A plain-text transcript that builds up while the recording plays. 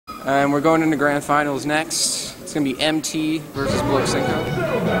And we're going into grand finals next. It's going to be MT versus Bloke Cinco.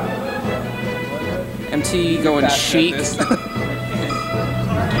 MT going Sheik.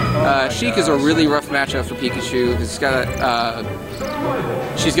 Sheik is a really rough matchup for Pikachu because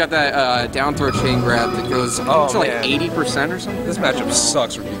she's got that down throw chain grab that goes to like 80% or something. This matchup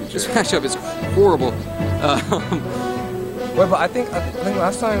sucks for Pikachu. This matchup is horrible. Wait, but I think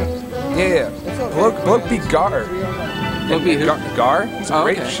last time, Bloke beat Gar. Bloke beat who? Gar? He's a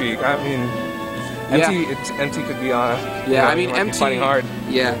great okay. Sheik. I mean, MT could be on. Yeah, I mean MT fighting hard.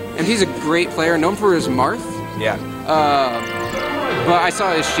 Yeah, MT's a great player, known for his Marth. Yeah. But I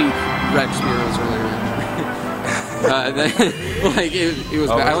saw his Sheik Rex Spearows earlier. Like it was.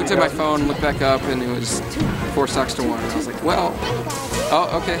 I looked at my phone, looked back up, and it was 4 stocks to 1. And I was like, well,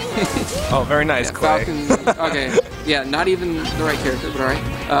 okay. Oh, very nice, yeah, Clay. Falcon. Okay, yeah, not even the right character, but all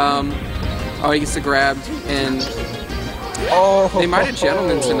right. He gets the grab, and they might have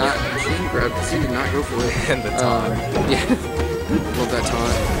gentlemen to not chain grab because he did not go for it. And the taunt. Yeah, love that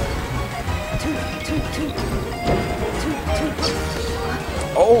taunt.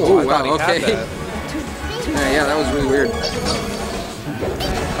 Oh, wow, okay. Yeah, that was really weird.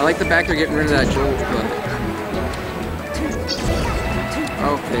 I like the back there getting rid of that jolt, but...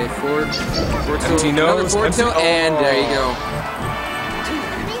 Okay, forward tilt, another forward tilt, and there you go.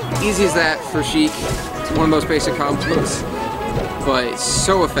 Easy as that for Sheik. One of the most basic combos, but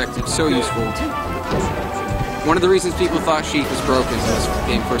so effective, so useful. One of the reasons people thought Sheik was broken when this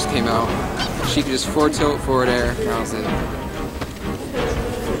game first came out. She could just forward tilt, forward air, that was it.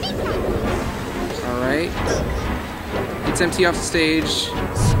 Alright. Gets MT off the stage,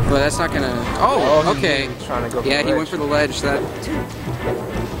 but that's not gonna... Oh, okay. Yeah, he went for the ledge. That...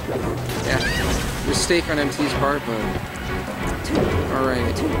 Yeah. Mistake on MT's part, but...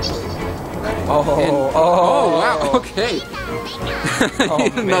 Alright. Oh, wow, okay.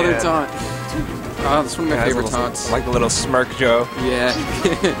 Another taunt. Oh, that's one of my favorite taunts. Like the little smirk, Joe. Yeah.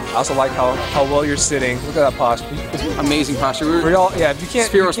 I also like how well you're sitting. Look at that posture. Amazing posture. Yeah, you can't.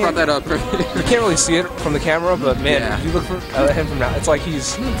 Spiros brought that up. You can't really see it from the camera, but man, if you look at him from now, it's like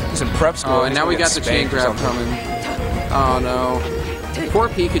he's in prep school. Oh, and now we got the chain grab coming. Oh no. Poor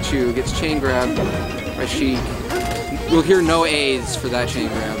Pikachu gets chain grabbed by Sheik. We'll hear no A's for that chain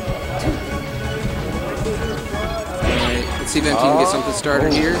grab. Alright, let's see if MT can get something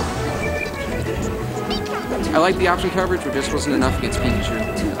started here. I like the option coverage, but just wasn't enough against Pikachu.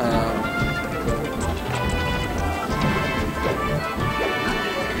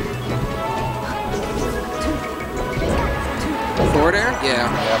 Forward air? Yeah.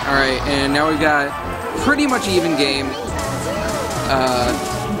 Alright, and now we've got pretty much even game.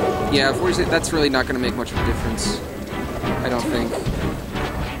 Yeah, that's really not going to make much of a difference. I don't think.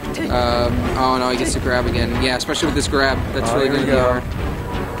 Oh no, he gets to grab again. Yeah, especially with this grab. That's really going to be hard.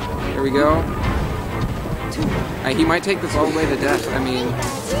 There we go. He might take this all the way to death. I mean,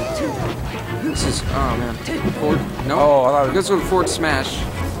 this is... Oh, man. Forward? No? Oh, I thought it goes with a forward smash.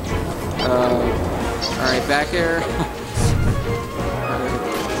 Alright, back air.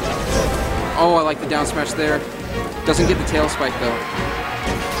 Oh, I like the down smash there. Doesn't get the tail spike, though.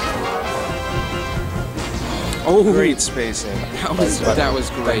 Oh! Great spacing. That was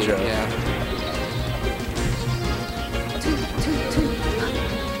great, yeah.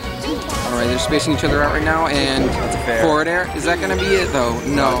 Alright, they're spacing each other out right now, and forward air. Is that going to be it, though?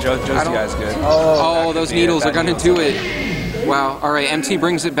 No. Joe's guy's good. Oh, those needles are going to do it. Wow. Alright, MT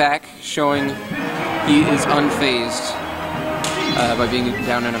brings it back, showing he is unfazed by being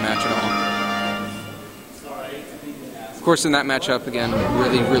down in a match at all. Of course, in that matchup, again,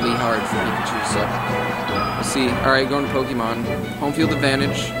 really, really hard for Pikachu, so we'll see. Alright, going to Pokemon. Home field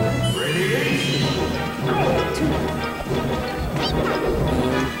advantage.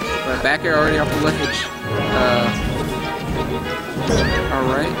 Back air already off the ledge.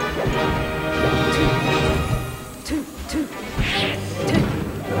 Alright.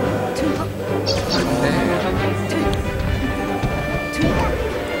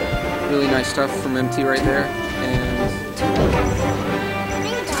 Really nice stuff from MT right there. And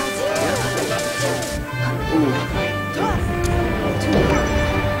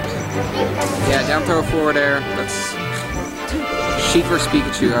yeah, down throw forward air. That's Sheik versus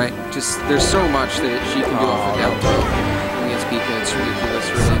Pikachu, right? Just there's so much that Sheik can do off the down throw against Pikachu. It's ridiculous,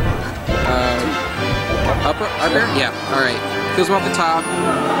 really. Up air? Yeah. All right. Kills him off the top.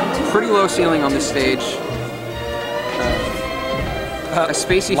 Pretty low ceiling on this stage. A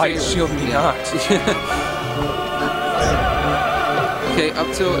spacey light shield me not. Okay, up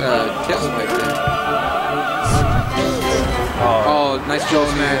till tail spike there. Oh, nice jump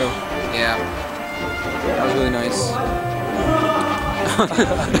smash. Yeah. That was really nice.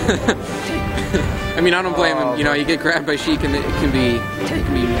 I mean, I don't blame him. You know, you get grabbed by Sheik and it can be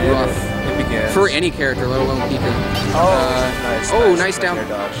rough for any character, let alone Pika. Nice down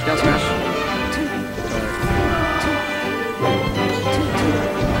smash.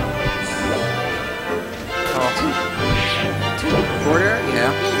 Forward air?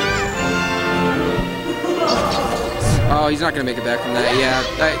 Yeah. Oh, he's not gonna make it back from that. Yeah,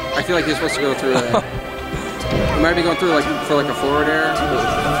 I feel like he's supposed to go through a... He might be going through for a forward air. A,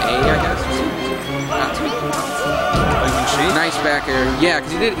 I guess. Nice back air. Yeah,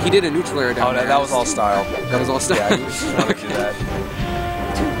 because he did a neutral air down there. That was all style. That was all style. Yeah, he was trying to do that.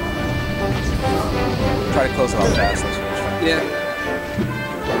 Try to close it off fast. Yeah.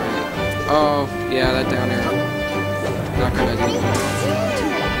 Oh, yeah, that down air. Not gonna do it.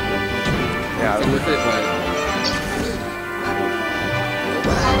 Yeah, with it, but.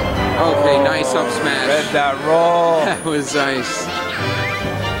 Okay, nice up smash. Read that roll. That was nice.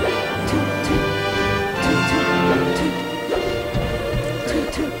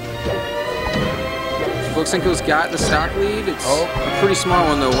 Cinco's got the stock lead. It's a pretty small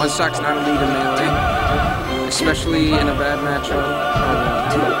one though. One stock's not a lead in melee, especially in a bad matchup.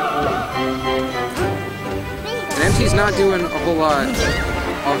 And MT's not doing a whole lot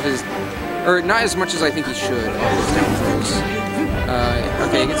of his, or not as much as I think he should. Of his down throws.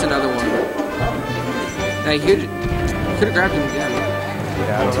 Okay, he gets another one. Now he could have grabbed him again.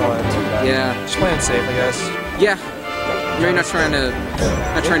 Yeah, I don't know why I did that. Yeah, just playing safe, I guess. Yeah. Maybe not trying to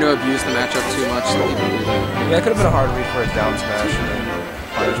abuse the matchup too much. So people do that. Yeah, it could have been a hard read for a down smash and then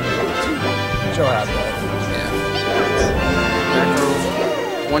punish me. Chill out, man.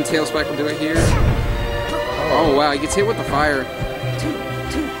 Yeah. One tail spike will do it here. Oh wow, he gets hit with the fire.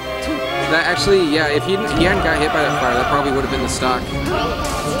 That actually, yeah, if he hadn't got hit by that fire, that probably would have been the stock.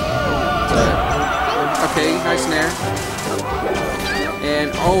 Okay, nice nair.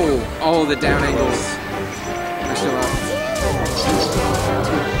 And oh, the down angles. They're still up.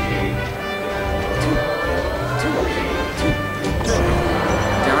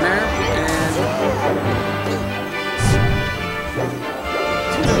 Down air, and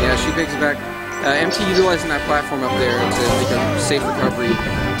yeah, she picks it back. MT utilizing that platform up there to make a safe recovery.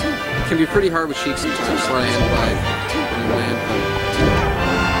 Can be pretty hard with Sheik sometimes, slide and glide when you land.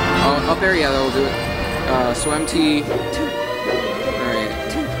 Oh, up air, yeah, that'll do it. So MT, alright.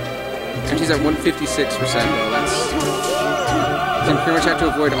 MT's at 156% though, that's... You can pretty much have to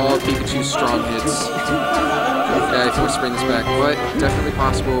avoid all of Pikachu's strong hits. If you want to bring this back, but definitely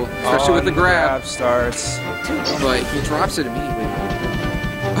possible, especially with the grab. Starts. But he drops it immediately.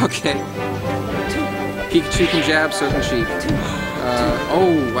 Okay. Pikachu can jab, so can Sheik.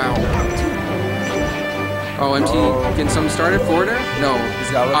 Oh, wow. Oh, MT getting something started? Forward air? No.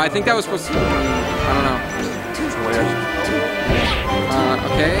 I think that was supposed to... I don't know.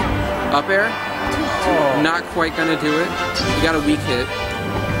 Okay. Up air? Not quite gonna do it. You got a weak hit.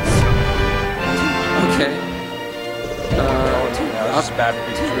 Okay. That's bad for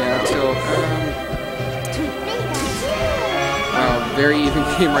Pikachu. Yeah, until... very even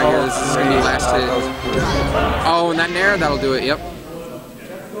game right here. This is gonna be the last hit. Oh, and that nair, that'll do it. Yep.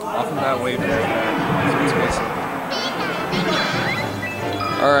 Off of that wave there.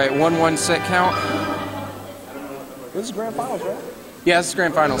 All right, 1-1 set count. This is grand finals, right? Yeah, this is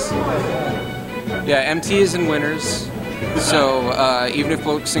grand finals. Yeah, MT is in winners. So even if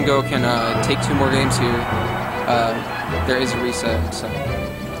Bloke Cinco can take 2 more games here, there is a reset.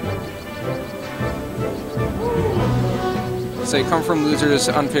 So you come from losers,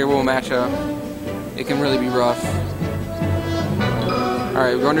 unfavorable matchup. It can really be rough. All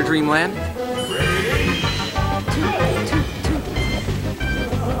right, we're going to Dreamland.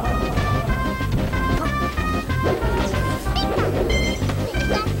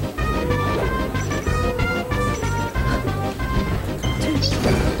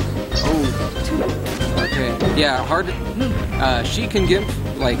 Yeah, hard to... She can gimp,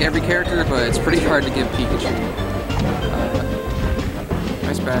 like, every character, but it's pretty hard to gimp Pikachu.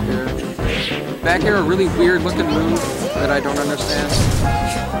 Nice back air. Back air, a really weird-looking move that I don't understand.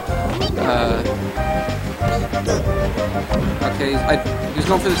 Okay, he was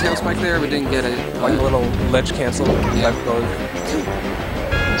going for the tail spike there, but didn't get it. Like a little ledge cancel. Yeah.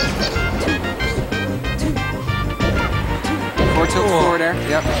 Forward tilt forward air,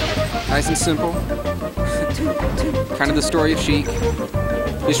 yep. Nice and simple. Kind of the story of Sheik.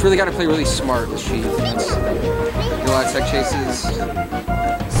 You just really got to play really smart with Sheik. That's a lot of tech chases.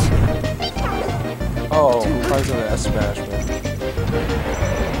 Oh, probably the S smash, man.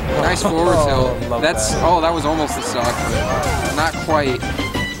 Nice forward tilt. That's that was almost the stock, but not quite.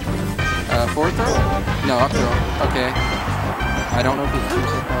 Forward throw? No, up throw. Okay. I don't know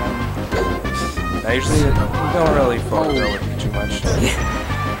Pikachu. I usually don't really forward throw with too much.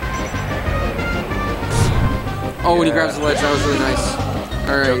 Oh, when he grabs the ledge, that was really nice.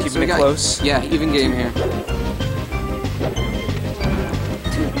 Alright, so keeping it close. Yeah, even game here.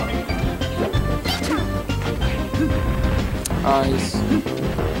 Nice.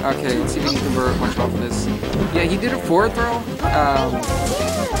 Okay, let's see if he can convert much off of this. Yeah, he did a forward throw.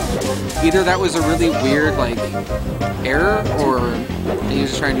 Either that was a really weird, like, error, or he was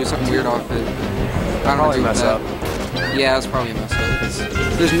just trying to do something weird off it. I don't know. Mess up. Yeah, it's probably a mess up.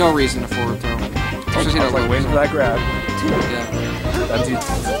 There's no reason to forward throw. Especially I was like waiting for that grab. Yeah. That dude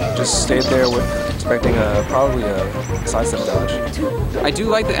just stayed there with expecting probably a sidestep dodge. I do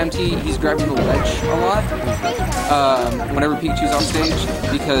like that MT, he's grabbing the ledge a lot whenever Pikachu's off stage,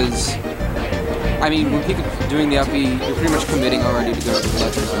 because, I mean, when Pikachu's doing the up B, you're pretty much committing already to go to the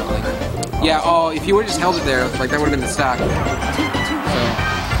ledge or something. Yeah, oh, if you would have just held it there, like, that would have been the stock. So,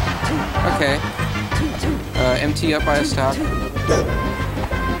 okay. MT up by a stock.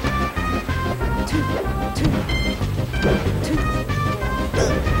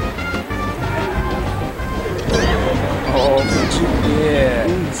 Oh, yeah.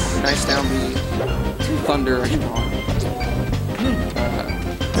 Nice down B. Thunder, I should call it.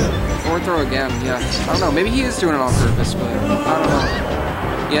 Forward throw again, yeah. I don't know, maybe he is doing it on purpose, but I don't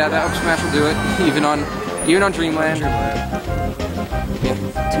know. Yeah, that up smash will do it, even on Dreamland. Yeah.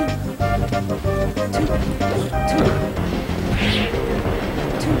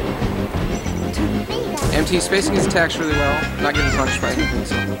 MT spacing his attacks really well, not getting punished by anything,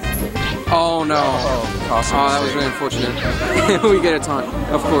 so. Oh no. Oh, that was really unfortunate. We get a taunt,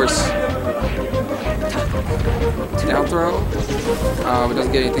 of course. Down throw. It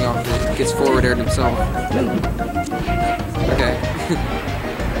doesn't get anything off it. Gets forward aired himself. Okay.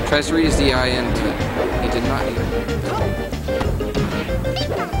 Tries to read his DI in, but he did not either.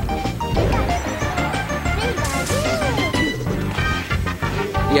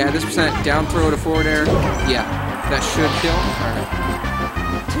 Yeah, this percent down throw to forward air. Yeah, that should kill. Alright.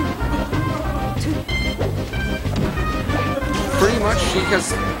 Pretty much, Sheik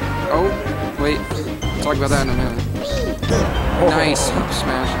has. Oh, wait. We'll talk about that in a minute. Nice up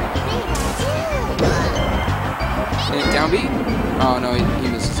smash. And down B? Oh no, he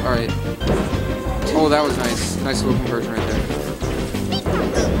misses. Alright. Oh, that was nice. Nice little conversion right there.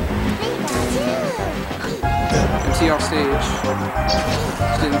 MC off stage.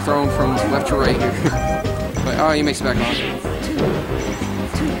 Just didn't throw him from left to right here. But oh, he makes it back on.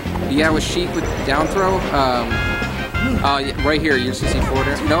 Yeah, with Sheik with down throw. Yeah, right here, you just see forward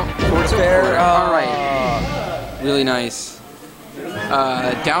air. No, forward air. Alright. Really nice.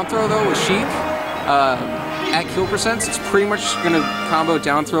 Down throw though with Sheik. At kill percents, it's pretty much gonna combo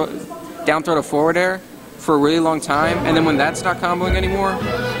down throw to forward air for a really long time, and then when that's not comboing anymore,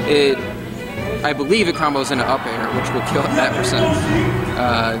 I believe it combos into up air, which will kill at that percent.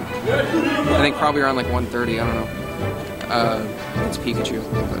 I think probably around like 130, I don't know. It's Pikachu.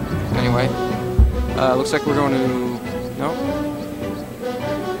 But anyway, looks like we're going to... No?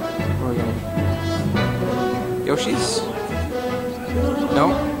 Where are we going? Yoshi's?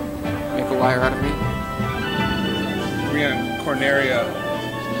 No? Make a liar out of me? We're on Corneria.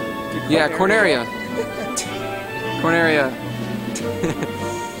 Yeah, Corneria. Corneria.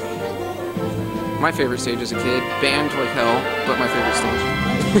 My favorite stage as a kid. Banned like hell, but my favorite stage.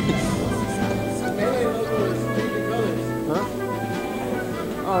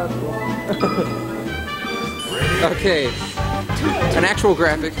 Okay. An actual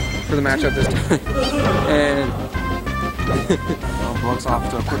graphic for the matchup this time. And Bloke's off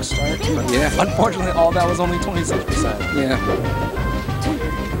to a quick start. yeah. Unfortunately, all that was only 26%. Yeah.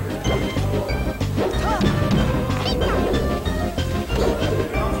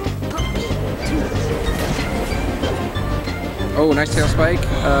 Oh, nice tail spike.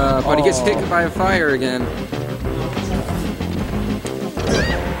 But he gets hit by a fire again.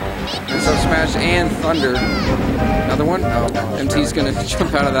 And so smash and thunder. Another one? Oh, MT's gonna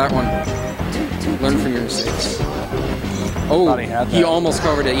jump out of that one. Learn from your mistakes. Oh, he almost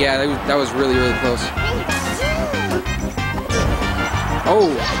covered it. Yeah, that was really, really close.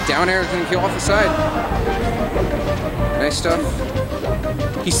 Oh, down air is gonna kill off the side. Nice stuff.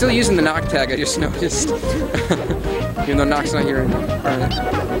 He's still using the knock tag, I just noticed. Even though Knock's not here anymore. Right.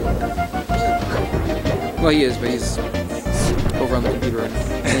 Well, he is, but he's over on the computer right now.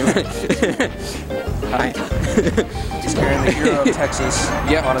 Anyway. Hi. He's carrying the hero of Texas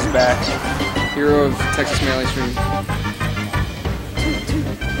on his back. Hero of Texas Melee Stream.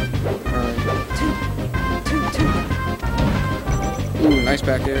 Ooh, nice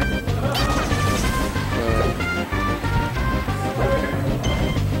back air.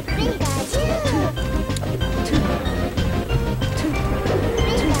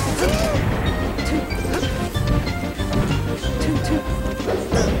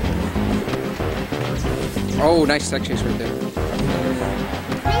 nice tech chase right there.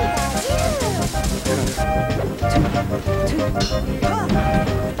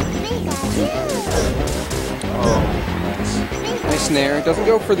 Oh, nice snare. It doesn't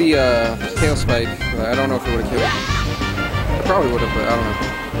go for the tail spike. But I don't know if it would have killed. I probably would have, but I don't know.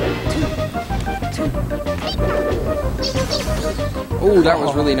 Oh, that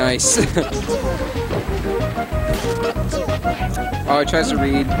was really nice. Oh, it tries to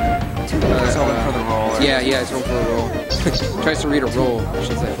read. It's going for the roll. Yeah, it's going for a roll. Tries to read a roll, I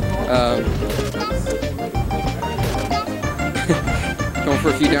should say. Going for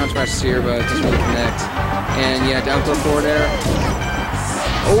a few down smashes here, but it doesn't really connect. And yeah, down throw forward air.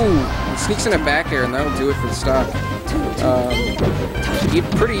 Oh, he sneaks in a back air, and that'll do it for the stock.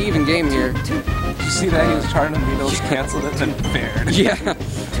 Pretty even game here. Did you see that? He was trying to needles canceled it and then paired. Yeah,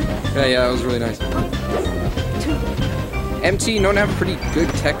 that was really nice. MT known to have a pretty good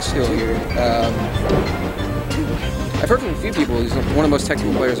tech skill here. I've heard from a few people he's one of the most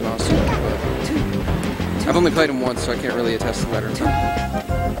technical players in Austin. I've only played him once, so I can't really attest to that or not.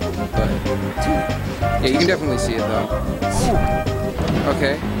 But yeah, you can definitely see it though.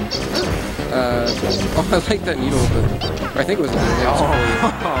 Okay. Oh, I like that needle, but I think it was a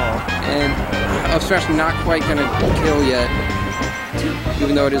And up smash not quite gonna kill yet,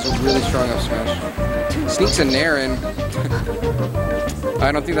 even though it is a really strong up smash. Sneaks a nair in.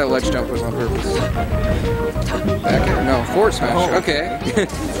 I don't think that ledge jump was on purpose. Back air? No, forward smash. Okay.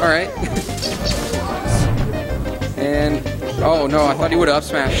 All right. And oh no, I thought he would have up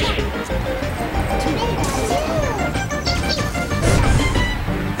smashed.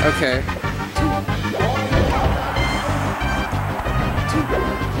 Okay.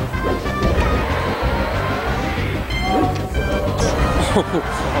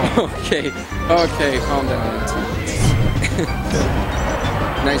 Okay, calm down.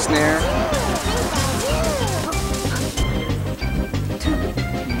 Nice nair.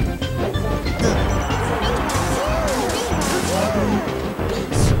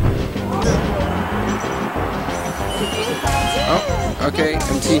 Oh, okay,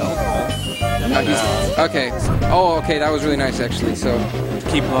 MT. Okay. Oh, okay, that was really nice actually. So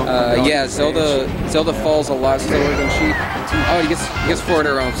keep low. Yeah, Zelda falls a lot slower than Sheik. Oh, he gets forward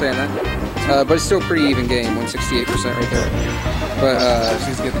air. I'm saying that. But it's still a pretty even game, 168% right there. But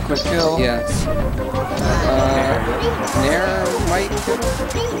she's getting a quick kill. Yeah. Nair might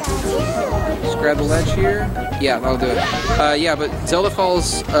just grab the ledge here. Yeah, that'll do it. Yeah, but Zelda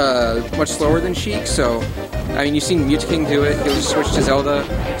falls much slower than Sheik, so I mean you've seen Mutaking do it. He'll just switch to Zelda,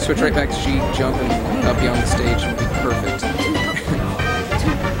 switch right back to Sheik, jump and up beyond the stage, and it'll be perfect.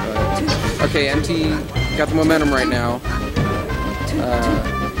 Okay, MT got the momentum right now.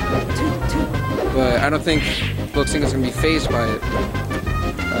 But I don't think Bloke is going to be phased by it.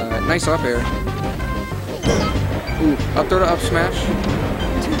 Nice up air. Ooh, up throw to up smash.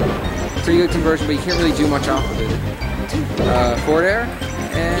 Pretty good conversion, but you can't really do much off of it. Forward air.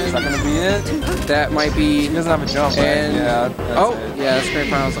 And is that going to be it? That might be... He doesn't have a jump, and right? Yeah, yeah, that's grand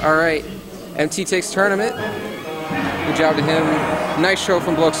finals. Alright. MT takes tournament. Good job to him. Nice show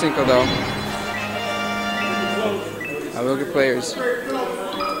from Bloke Cinco, though. I will get players.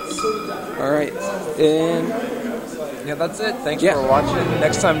 Alright, and yeah, that's it. Thanks for watching.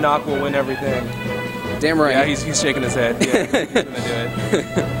 Next time, Knock will win everything. Damn right. Yeah, he's shaking his head. Yeah, he's gonna do it.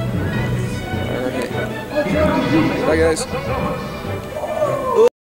 Alright. Bye, guys.